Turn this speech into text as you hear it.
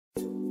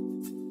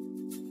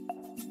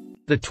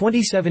The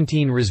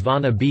 2017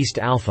 Rezvani Beast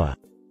Alpha.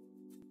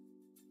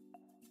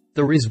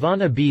 The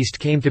Rezvani Beast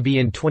came to be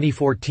in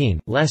 2014,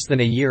 less than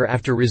a year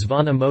after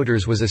Rezvani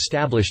Motors was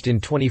established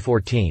in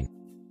 2014.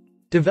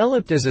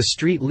 Developed as a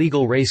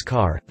street-legal race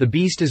car, the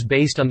Beast is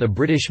based on the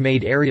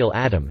British-made Ariel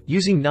Atom,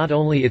 using not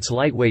only its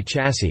lightweight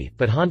chassis,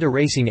 but Honda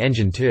racing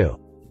engine too.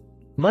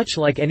 Much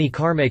like any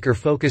carmaker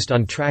focused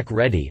on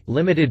track-ready,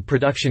 limited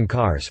production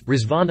cars,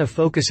 Rezvani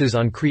focuses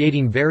on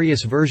creating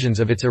various versions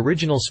of its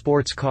original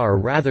sports car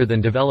rather than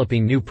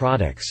developing new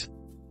products.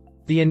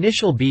 The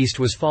initial Beast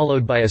was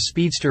followed by a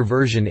Speedster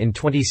version in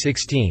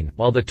 2016,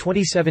 while the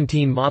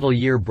 2017 model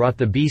year brought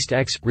the Beast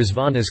X,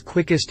 Rezvani's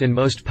quickest and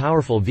most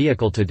powerful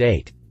vehicle to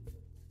date.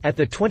 At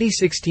the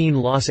 2016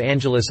 Los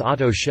Angeles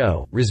Auto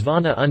Show,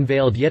 Rezvani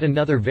unveiled yet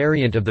another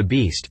variant of the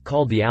Beast,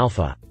 called the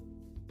Alpha.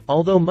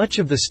 Although much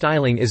of the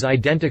styling is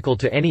identical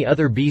to any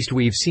other Beast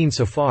we've seen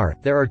so far,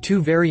 there are two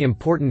very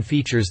important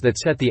features that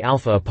set the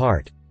Alpha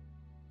apart.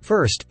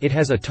 First, it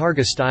has a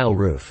targa-style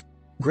roof.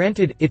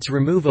 Granted, it's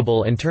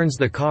removable and turns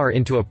the car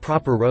into a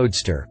proper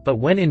roadster, but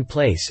when in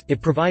place,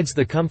 it provides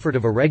the comfort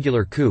of a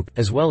regular coupe,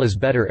 as well as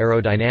better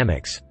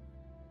aerodynamics.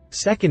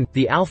 Second,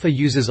 the Alpha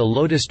uses a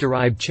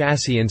Lotus-derived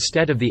chassis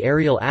instead of the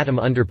Ariel Atom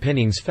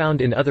underpinnings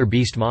found in other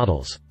Beast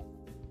models.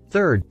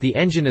 Third, the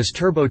engine is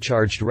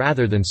turbocharged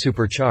rather than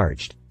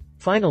supercharged.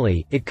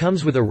 Finally, it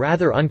comes with a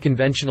rather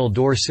unconventional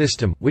door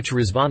system, which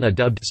Rezvani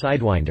dubbed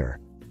Sidewinder.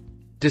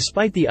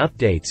 Despite the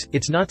updates,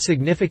 it's not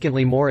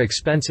significantly more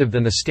expensive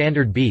than the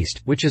standard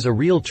Beast, which is a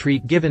real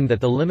treat given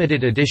that the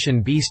limited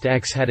edition Beast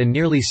X had a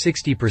nearly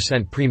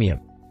 60%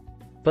 premium.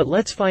 But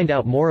let's find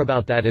out more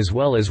about that as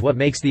well as what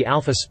makes the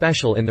Alpha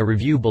special in the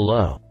review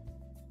below.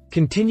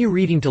 Continue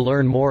reading to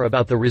learn more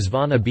about the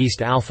Rezvani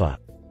Beast Alpha.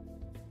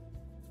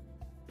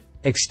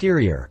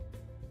 Exterior.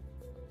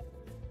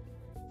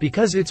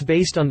 Because it's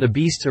based on the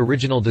Beast's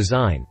original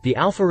design, the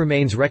Alpha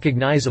remains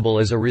recognizable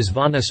as a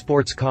Rezvani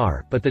sports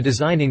car, but the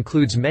design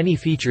includes many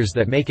features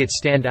that make it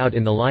stand out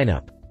in the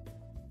lineup.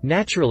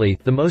 Naturally,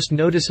 the most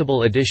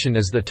noticeable addition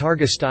is the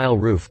targa-style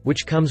roof,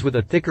 which comes with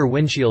a thicker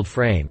windshield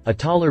frame, a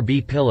taller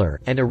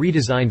B-pillar, and a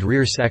redesigned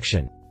rear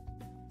section.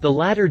 The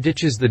latter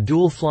ditches the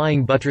dual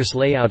flying buttress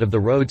layout of the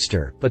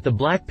Roadster, but the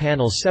black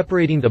panels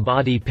separating the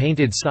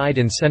body-painted side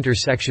and center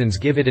sections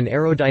give it an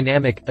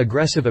aerodynamic,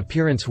 aggressive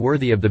appearance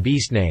worthy of the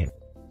Beast name.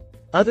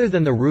 Other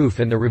than the roof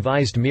and the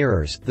revised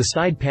mirrors, the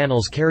side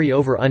panels carry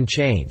over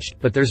unchanged,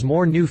 but there's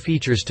more new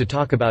features to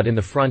talk about in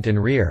the front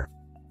and rear.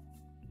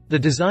 The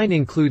design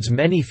includes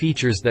many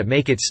features that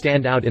make it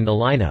stand out in the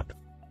lineup.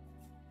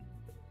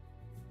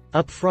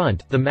 Up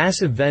front, the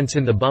massive vents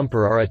in the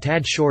bumper are a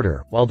tad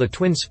shorter, while the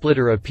twin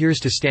splitter appears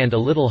to stand a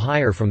little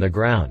higher from the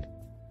ground.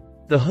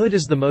 The hood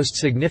is the most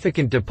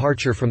significant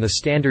departure from the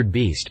standard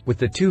Beast, with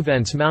the two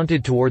vents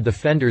mounted toward the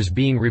fenders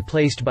being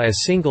replaced by a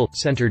single,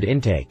 centered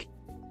intake.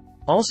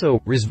 Also,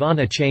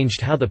 Rezvani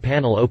changed how the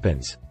panel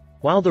opens.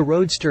 While the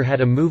Roadster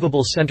had a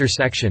movable center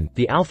section,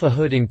 the Alpha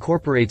hood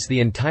incorporates the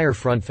entire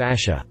front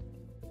fascia.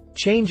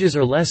 Changes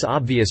are less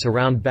obvious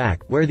around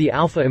back, where the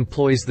Alpha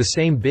employs the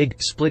same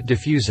big, split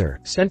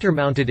diffuser,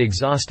 center-mounted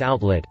exhaust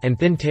outlet, and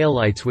thin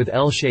taillights with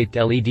L-shaped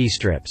LED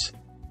strips.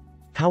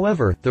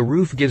 However, the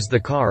roof gives the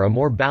car a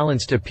more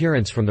balanced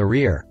appearance from the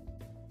rear.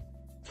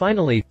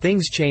 Finally,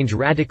 things change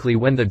radically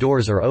when the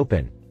doors are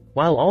open.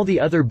 While all the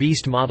other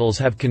Beast models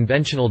have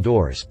conventional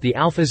doors, the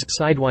Alpha's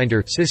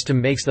Sidewinder system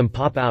makes them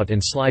pop out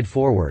and slide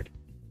forward.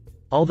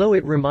 Although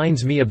it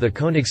reminds me of the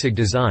Koenigsegg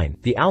design,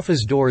 the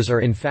Alpha's doors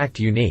are in fact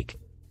unique.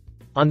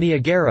 On the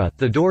Agera,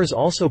 the doors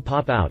also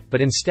pop out, but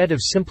instead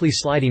of simply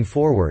sliding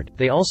forward,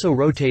 they also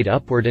rotate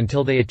upward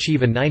until they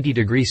achieve a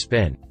 90-degree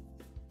spin.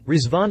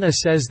 Rezvani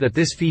says that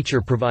this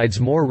feature provides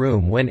more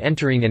room when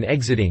entering and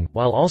exiting,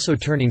 while also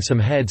turning some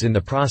heads in the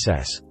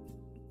process.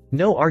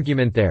 No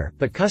argument there,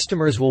 but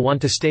customers will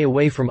want to stay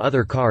away from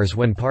other cars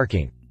when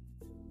parking.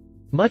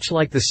 Much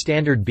like the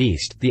standard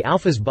Beast, the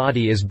Alpha's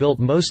body is built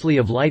mostly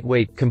of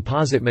lightweight,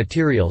 composite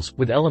materials,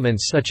 with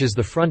elements such as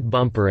the front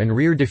bumper and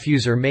rear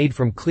diffuser made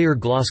from clear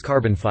gloss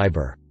carbon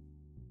fiber.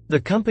 The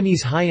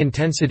company's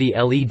high-intensity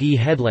LED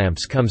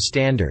headlamps come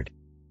standard.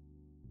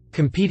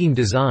 Competing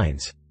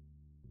designs.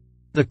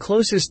 The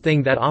closest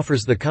thing that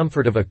offers the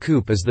comfort of a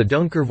coupe is the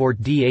Donkervoort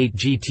D8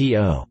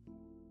 GTO.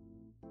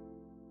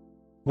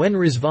 When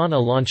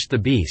Rezvani launched the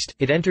Beast,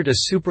 it entered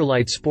a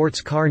superlight sports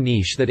car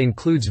niche that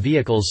includes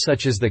vehicles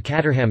such as the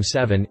Caterham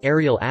 7,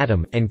 Ariel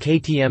Atom, and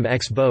KTM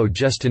X-Bow,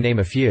 just to name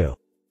a few.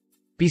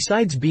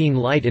 Besides being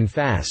light and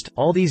fast,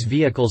 all these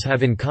vehicles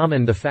have in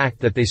common the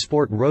fact that they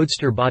sport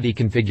roadster body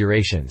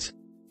configurations.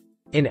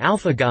 In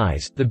Alpha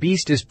guise, the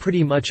Beast is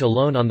pretty much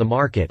alone on the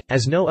market,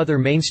 as no other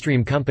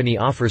mainstream company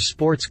offers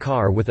sports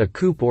car with a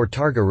coupe or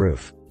targa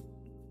roof.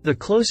 The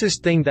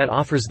closest thing that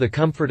offers the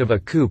comfort of a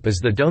coupe is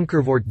the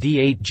Donkervoort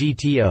D8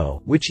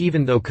 GTO, which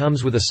even though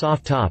comes with a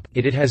soft top,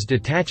 it has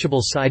detachable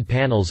side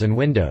panels and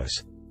windows.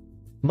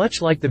 Much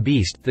like the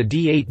Beast, the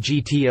D8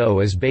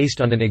 GTO is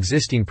based on an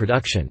existing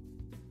production.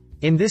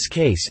 In this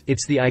case,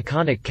 it's the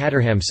iconic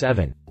Caterham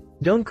 7.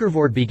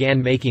 Donkervoort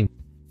began making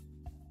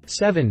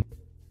 7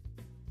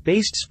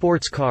 Based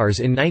sports cars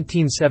in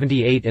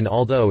 1978, and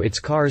although its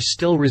cars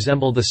still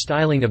resemble the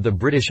styling of the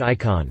British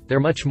icon, they're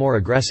much more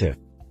aggressive.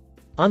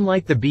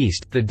 Unlike the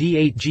Beast, the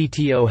D8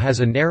 GTO has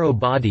a narrow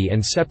body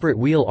and separate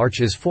wheel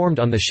arches formed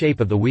on the shape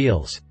of the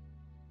wheels.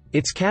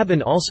 Its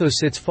cabin also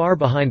sits far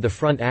behind the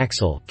front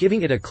axle,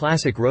 giving it a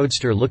classic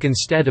roadster look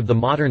instead of the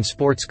modern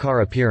sports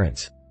car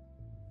appearance.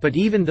 But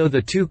even though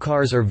the two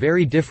cars are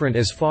very different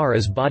as far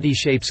as body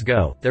shapes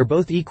go, they're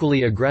both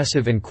equally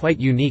aggressive and quite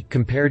unique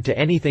compared to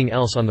anything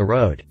else on the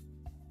road.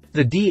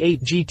 The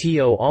D8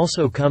 GTO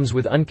also comes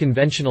with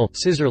unconventional,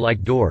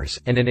 scissor-like doors,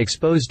 and an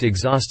exposed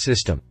exhaust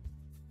system.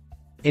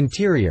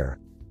 Interior.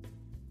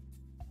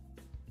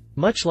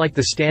 Much like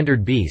the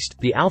standard Beast,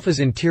 the Alpha's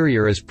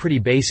interior is pretty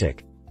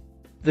basic.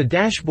 The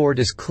dashboard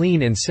is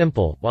clean and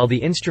simple, while the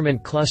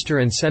instrument cluster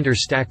and center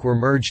stack were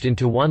merged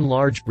into one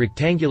large,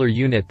 rectangular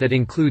unit that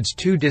includes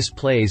two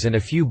displays and a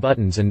few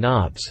buttons and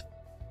knobs.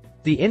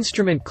 The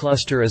instrument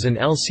cluster is an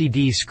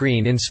LCD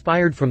screen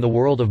inspired from the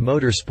world of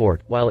motorsport,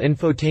 while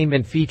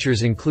infotainment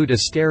features include a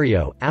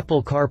stereo,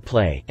 Apple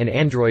CarPlay, and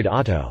Android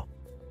Auto.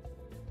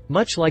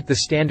 Much like the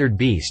standard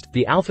Beast,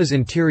 the Alpha's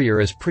interior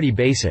is pretty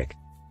basic.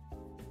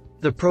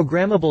 The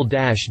programmable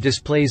dash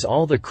displays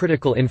all the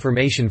critical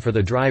information for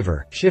the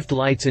driver. Shift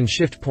lights and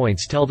shift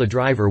points tell the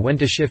driver when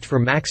to shift for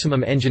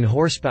maximum engine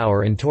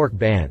horsepower and torque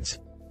bands.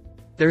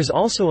 There's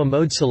also a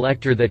mode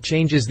selector that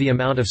changes the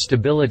amount of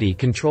stability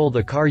control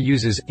the car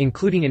uses,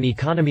 including an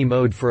economy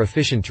mode for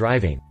efficient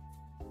driving.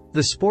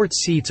 The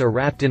sports seats are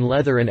wrapped in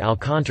leather and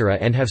Alcantara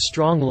and have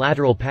strong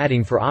lateral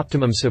padding for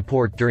optimum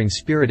support during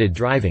spirited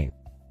driving.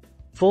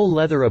 Full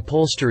leather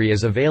upholstery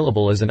is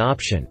available as an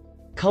option.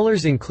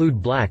 Colors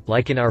include black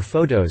like in our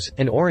photos,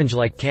 and orange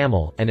like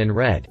camel, and in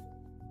red.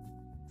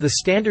 The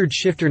standard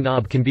shifter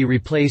knob can be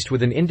replaced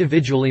with an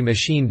individually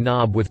machined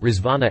knob with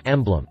Rezvani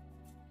emblem.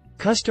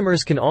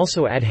 Customers can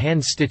also add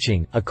hand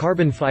stitching, a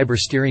carbon fiber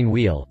steering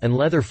wheel, and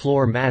leather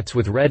floor mats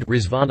with red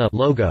Rezvani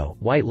logo,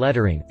 white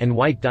lettering, and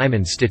white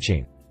diamond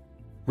stitching.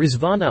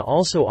 Rezvani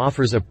also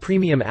offers a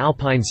premium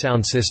Alpine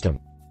sound system.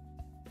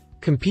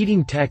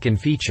 Competing tech and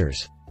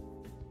features.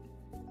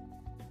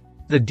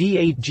 The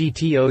D8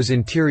 GTO's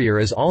interior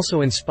is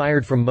also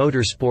inspired from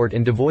motorsport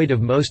and devoid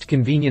of most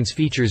convenience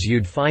features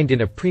you'd find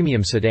in a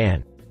premium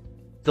sedan.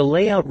 The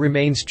layout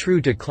remains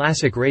true to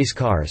classic race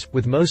cars,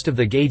 with most of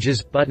the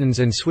gauges, buttons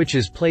and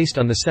switches placed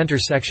on the center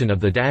section of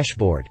the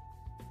dashboard.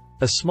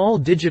 A small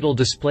digital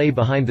display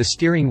behind the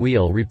steering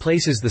wheel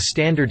replaces the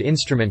standard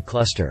instrument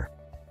cluster.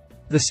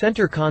 The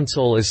center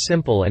console is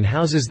simple and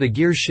houses the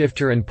gear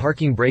shifter and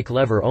parking brake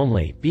lever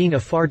only, being a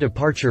far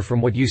departure from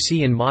what you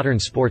see in modern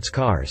sports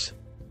cars.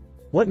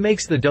 What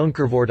makes the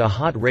Donkervoort a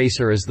hot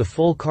racer is the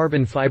full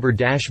carbon fiber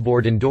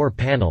dashboard and door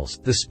panels,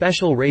 the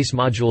special race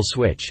module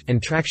switch,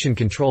 and traction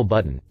control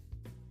button.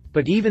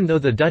 But even though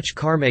the Dutch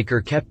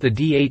carmaker kept the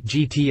D8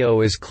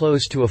 GTO as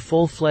close to a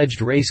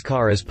full-fledged race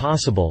car as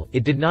possible,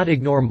 it did not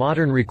ignore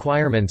modern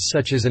requirements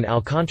such as an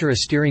Alcantara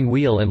steering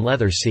wheel and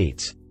leather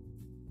seats.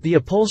 The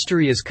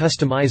upholstery is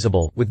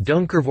customizable, with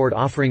Donkervoort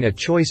offering a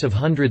choice of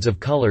hundreds of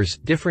colors,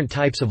 different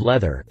types of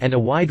leather, and a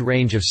wide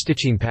range of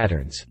stitching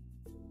patterns.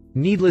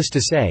 Needless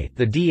to say,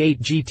 the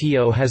D8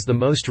 GTO has the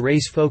most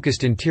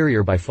race-focused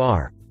interior by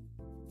far.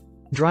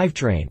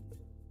 Drivetrain.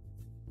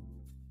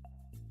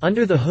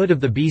 Under the hood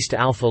of the Beast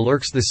Alpha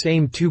lurks the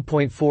same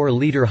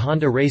 2.4-liter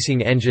Honda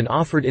racing engine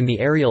offered in the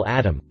Ariel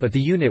Atom, but the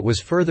unit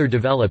was further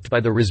developed by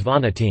the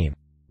Rezvani team.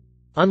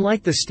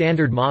 Unlike the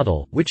standard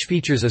model, which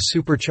features a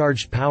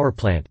supercharged power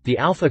plant, the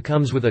Alpha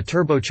comes with a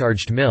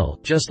turbocharged mill,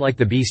 just like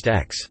the Beast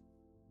X.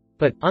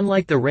 But,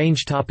 unlike the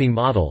range-topping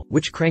model,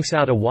 which cranks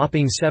out a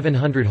whopping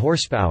 700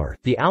 horsepower,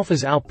 the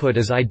Alpha's output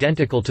is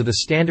identical to the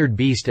standard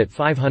Beast at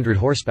 500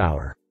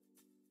 horsepower.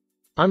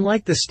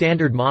 Unlike the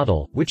standard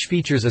model, which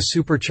features a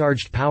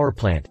supercharged power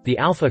plant, the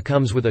Alpha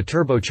comes with a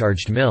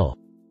turbocharged mill.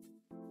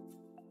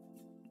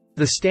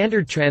 The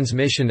standard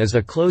transmission is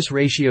a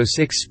close-ratio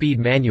 6-speed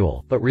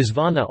manual, but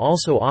Rezvani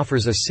also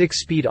offers a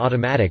 6-speed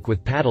automatic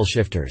with paddle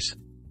shifters.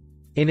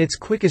 In its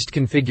quickest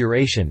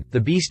configuration, the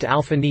Beast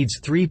Alpha needs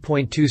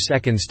 3.2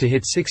 seconds to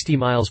hit 60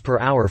 miles per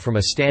hour from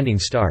a standing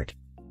start.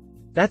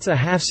 That's a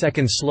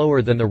half-second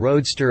slower than the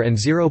Roadster and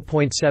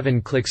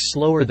 0.7 clicks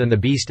slower than the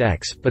Beast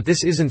X, but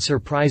this isn't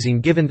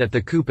surprising given that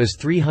the coupe is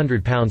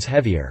 300 pounds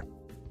heavier.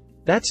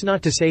 That's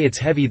not to say it's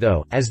heavy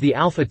though, as the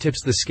Alpha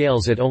tips the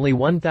scales at only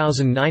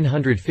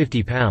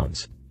 1,950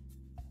 pounds.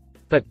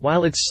 But,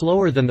 while it's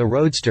slower than the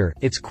Roadster,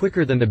 it's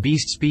quicker than the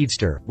Beast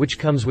Speedster, which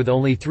comes with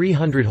only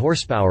 300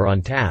 horsepower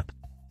on tap.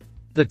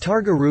 The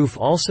Targa roof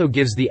also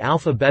gives the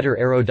Alpha better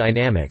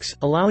aerodynamics,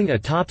 allowing a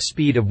top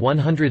speed of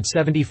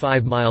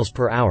 175 miles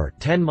per hour,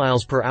 10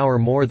 miles per hour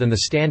more than the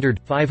standard,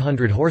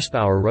 500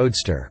 horsepower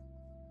Roadster.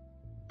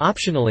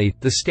 Optionally,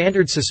 the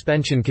standard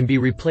suspension can be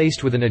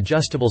replaced with an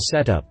adjustable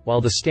setup,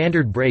 while the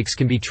standard brakes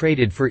can be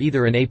traded for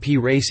either an AP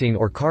Racing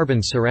or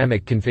carbon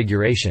ceramic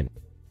configuration.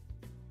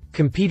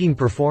 Competing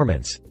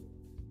performance.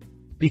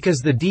 Because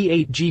the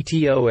D8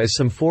 GTO is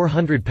some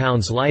 400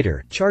 pounds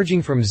lighter,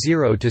 charging from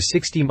 0 to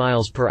 60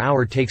 miles per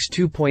hour takes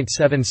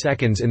 2.7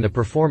 seconds in the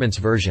performance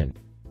version.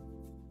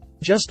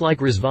 Just like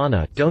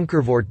Rezvani,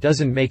 Donkervoort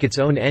doesn't make its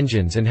own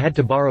engines and had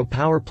to borrow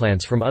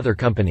powerplants from other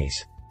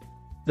companies.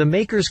 The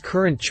maker's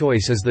current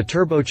choice is the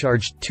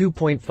turbocharged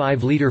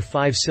 2.5-liter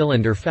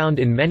 5-cylinder found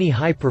in many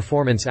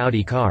high-performance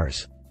Audi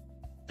cars.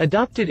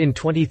 Adopted in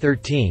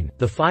 2013,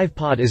 the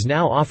 5-pod is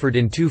now offered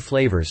in 2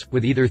 flavors,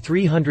 with either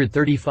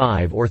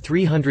 335 or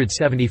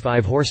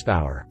 375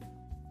 horsepower.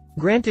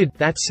 Granted,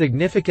 that's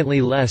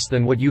significantly less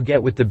than what you get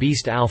with the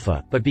Beast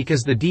Alpha, but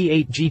because the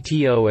D8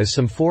 GTO is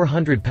some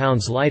 400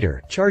 pounds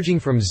lighter, charging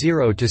from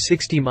 0 to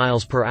 60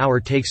 miles per hour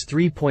takes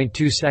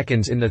 3.2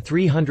 seconds in the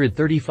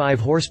 335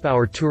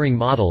 horsepower touring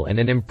model and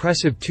an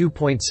impressive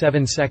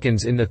 2.7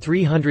 seconds in the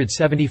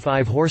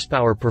 375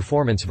 horsepower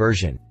performance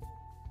version.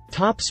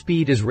 Top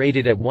speed is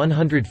rated at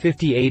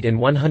 158 and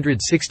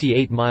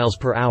 168 miles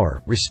per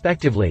hour,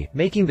 respectively,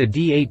 making the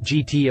D8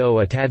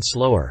 GTO a tad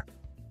slower.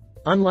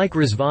 Unlike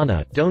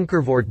Rezvani,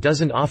 Donkervoort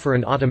doesn't offer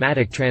an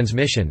automatic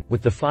transmission,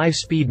 with the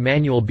 5-speed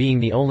manual being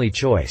the only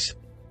choice.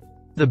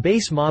 The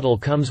base model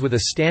comes with a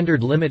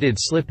standard limited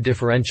slip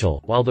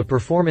differential, while the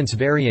performance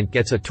variant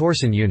gets a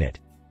torsion unit.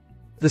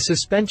 The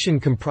suspension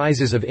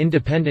comprises of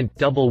independent,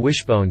 double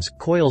wishbones,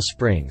 coil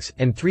springs,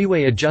 and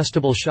 3-way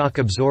adjustable shock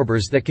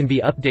absorbers that can be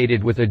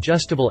updated with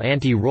adjustable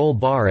anti-roll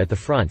bar at the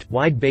front,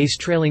 wide base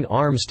trailing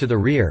arms to the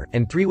rear,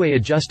 and 3-way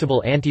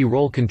adjustable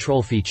anti-roll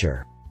control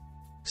feature.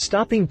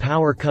 Stopping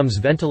power comes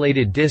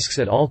ventilated discs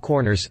at all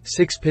corners,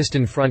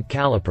 6-piston front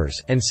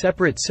calipers, and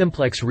separate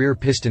simplex rear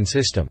piston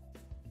system.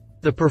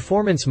 The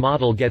performance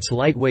model gets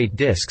lightweight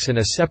discs and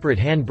a separate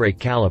handbrake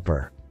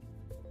caliper.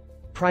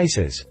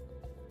 Prices.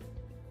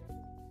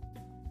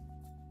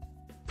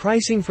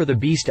 Pricing for the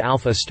Beast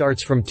Alpha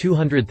starts from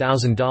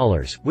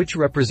 $200,000, which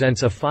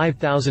represents a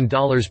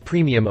 $5,000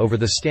 premium over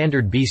the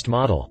standard Beast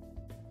model.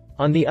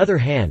 On the other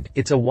hand,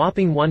 it's a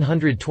whopping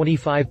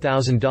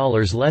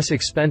 $125,000 less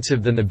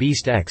expensive than the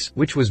Beast X,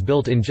 which was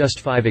built in just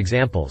 5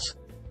 examples.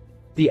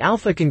 The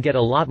Alpha can get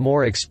a lot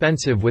more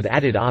expensive with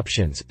added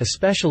options,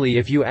 especially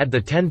if you add the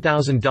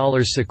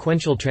 $10,000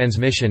 sequential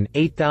transmission,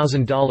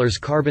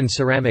 $8,000 carbon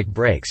ceramic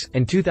brakes,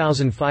 and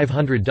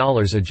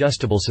 $2,500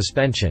 adjustable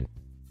suspension.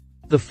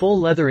 The full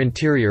leather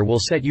interior will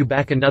set you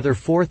back another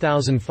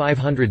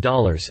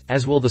 $4,500,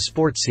 as will the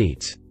sport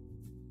seats.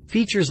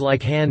 Features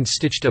like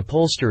hand-stitched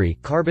upholstery,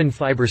 carbon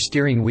fiber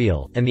steering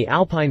wheel, and the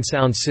Alpine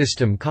sound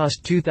system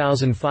cost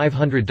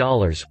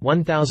 $2,500,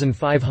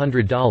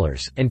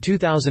 $1,500, and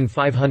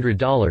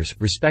 $2,500,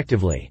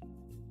 respectively.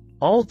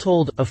 All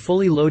told, a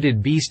fully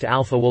loaded Beast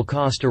Alpha will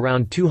cost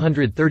around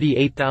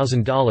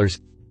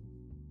 $238,000.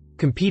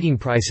 Competing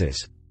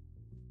prices.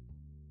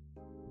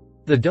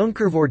 The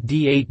Donkervoort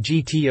D8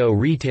 GTO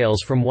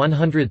retails from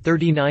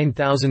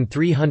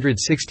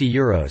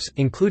 €139,360,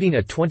 including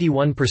a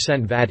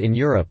 21% VAT in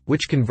Europe,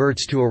 which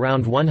converts to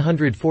around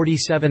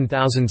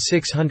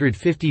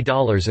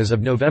 $147,650 as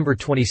of November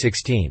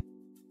 2016.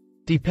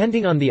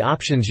 Depending on the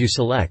options you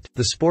select,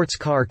 the sports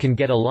car can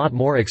get a lot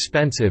more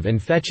expensive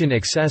and fetch in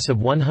excess of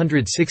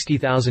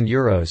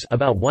 €160,000,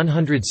 about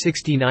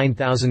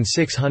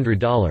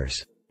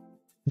 $169,600.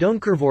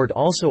 Donkervoort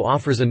also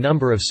offers a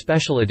number of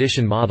special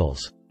edition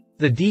models.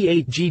 The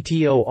D8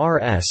 GTO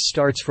RS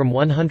starts from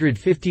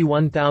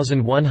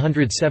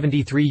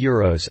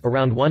 €151,173,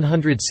 around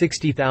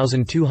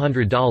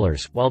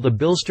 $160,200, while the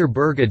Bilster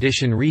Berg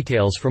edition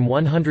retails from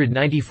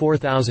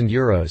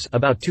 €194,000,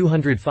 about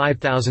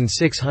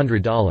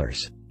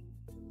 $205,600.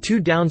 Two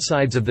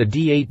downsides of the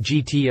D8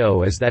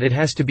 GTO is that it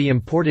has to be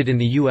imported in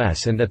the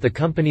US and that the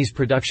company's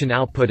production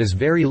output is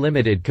very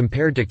limited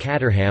compared to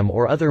Caterham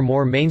or other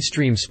more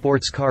mainstream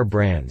sports car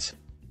brands.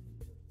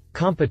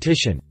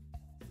 Competition.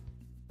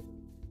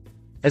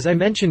 As I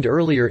mentioned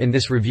earlier in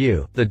this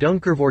review, the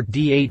Donkervoort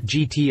D8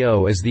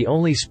 GTO is the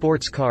only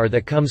sports car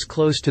that comes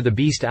close to the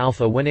Beast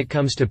Alpha when it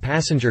comes to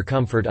passenger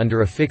comfort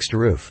under a fixed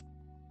roof.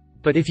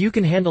 But if you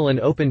can handle an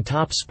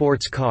open-top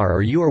sports car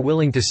or you are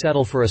willing to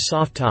settle for a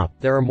soft top,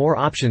 there are more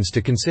options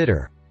to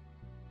consider.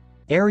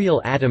 Ariel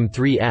Atom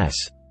 3S.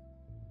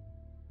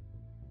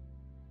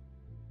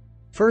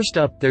 First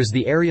up, there's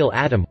the Ariel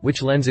Atom,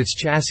 which lends its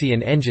chassis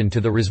and engine to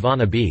the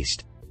Rezvani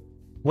Beast.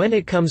 When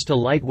it comes to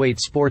lightweight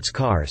sports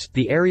cars,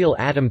 the Ariel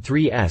Atom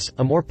 3S,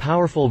 a more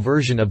powerful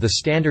version of the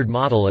standard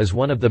model, is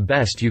one of the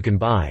best you can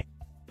buy.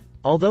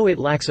 Although it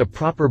lacks a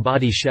proper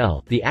body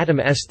shell, the Atom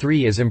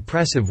S3 is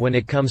impressive when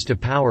it comes to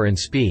power and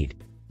speed.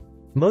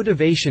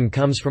 Motivation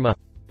comes from a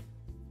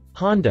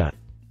Honda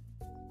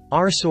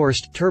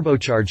R-sourced,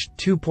 turbocharged,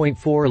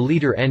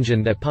 2.4-liter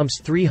engine that pumps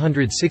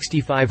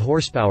 365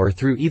 horsepower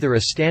through either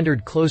a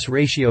standard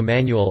close-ratio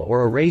manual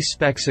or a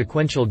race-spec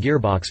sequential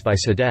gearbox by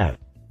Sadev.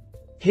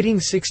 Hitting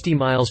 60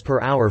 miles per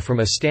hour from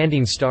a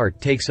standing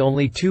start takes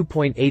only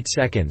 2.8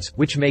 seconds,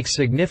 which makes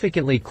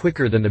significantly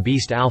quicker than the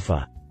Beast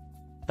Alpha.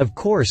 Of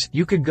course,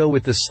 you could go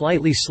with the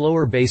slightly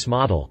slower base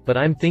model, but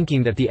I'm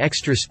thinking that the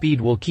extra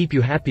speed will keep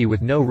you happy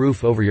with no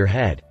roof over your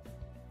head.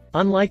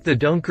 Unlike the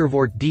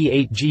Donkervoort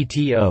D8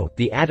 GTO,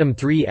 the Atom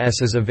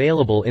 3S is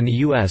available in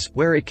the US,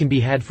 where it can be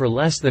had for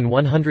less than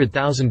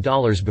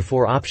 $100,000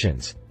 before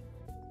options.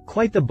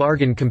 Quite the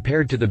bargain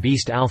compared to the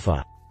Beast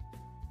Alpha.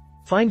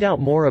 Find out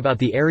more about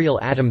the Ariel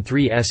Atom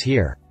 3S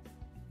here.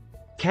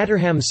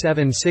 Caterham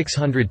 7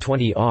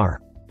 620R.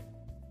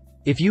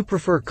 If you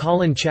prefer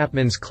Colin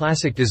Chapman's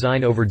classic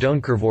design over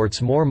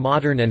Donkervoort's more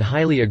modern and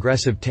highly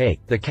aggressive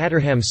take, the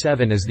Caterham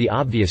 7 is the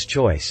obvious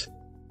choice.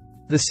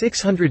 The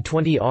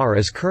 620R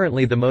is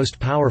currently the most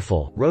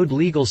powerful,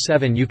 road-legal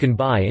 7 you can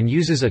buy and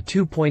uses a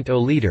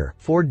 2.0-liter,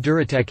 Ford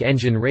Duratec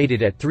engine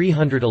rated at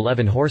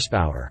 311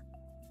 horsepower.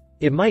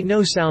 It might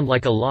sound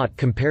like a lot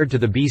compared to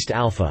the Beast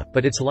Alpha,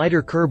 but its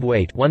lighter curb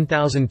weight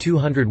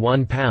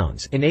 1,201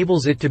 pounds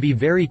enables it to be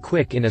very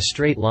quick in a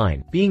straight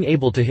line, being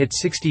able to hit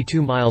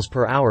 62 miles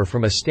per hour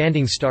from a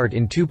standing start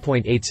in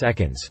 2.8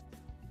 seconds.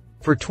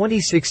 For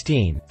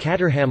 2016,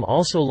 Caterham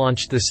also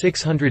launched the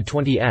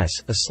 620S,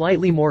 a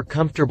slightly more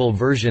comfortable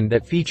version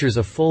that features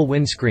a full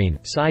windscreen,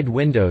 side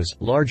windows,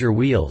 larger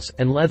wheels,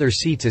 and leather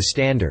seats as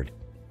standard.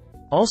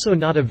 Also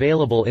not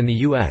available in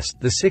the US,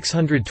 the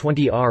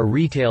 620R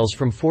retails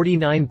from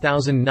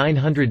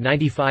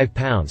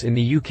 £49,995 in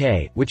the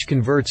UK, which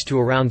converts to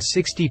around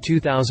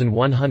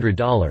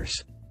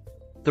 $62,100.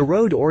 The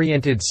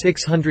road-oriented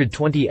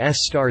 620S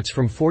starts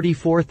from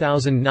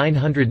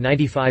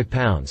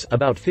 £44,995,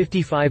 about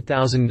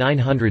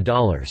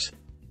 $55,900.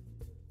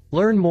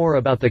 Learn more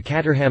about the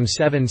Caterham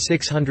 7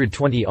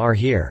 620R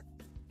here.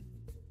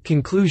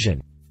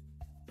 Conclusion.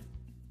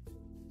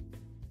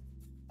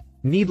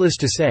 Needless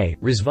to say,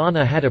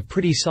 Rezvani had a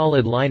pretty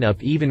solid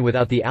lineup even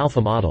without the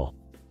Alpha model.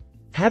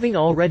 Having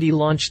already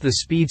launched the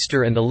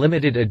Speedster and the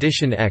limited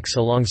edition X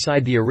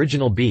alongside the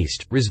original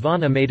Beast,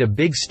 Rezvani made a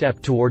big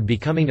step toward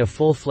becoming a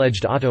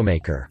full-fledged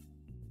automaker.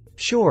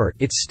 Sure,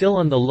 it's still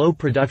on the low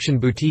production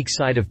boutique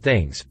side of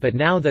things, but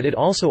now that it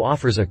also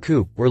offers a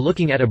coupe, we're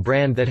looking at a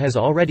brand that has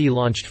already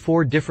launched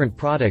 4 different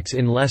products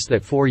in less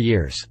than 4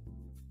 years.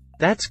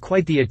 That's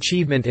quite the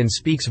achievement and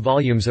speaks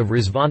volumes of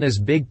Rezvani's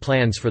big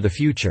plans for the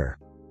future.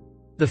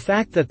 The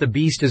fact that the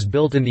Beast is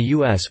built in the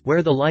US,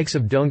 where the likes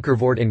of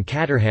Donkervoort and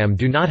Caterham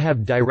do not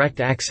have direct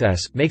access,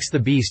 makes the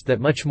Beast that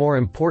much more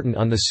important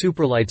on the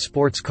superlight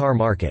sports car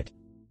market.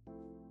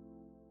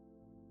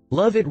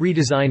 Love it.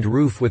 Redesigned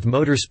roof with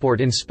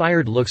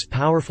motorsport-inspired looks.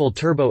 Powerful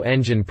turbo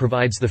engine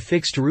provides the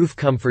fixed roof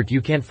comfort you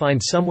can't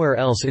find somewhere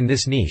else in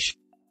this niche.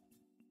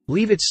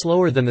 Leave it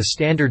slower than the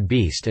standard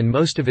Beast, and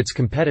most of its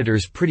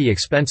competitors pretty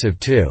expensive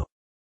too.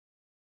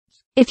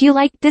 If you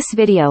liked this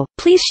video,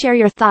 please share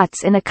your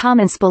thoughts in the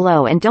comments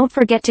below and don't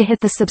forget to hit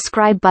the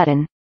subscribe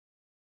button.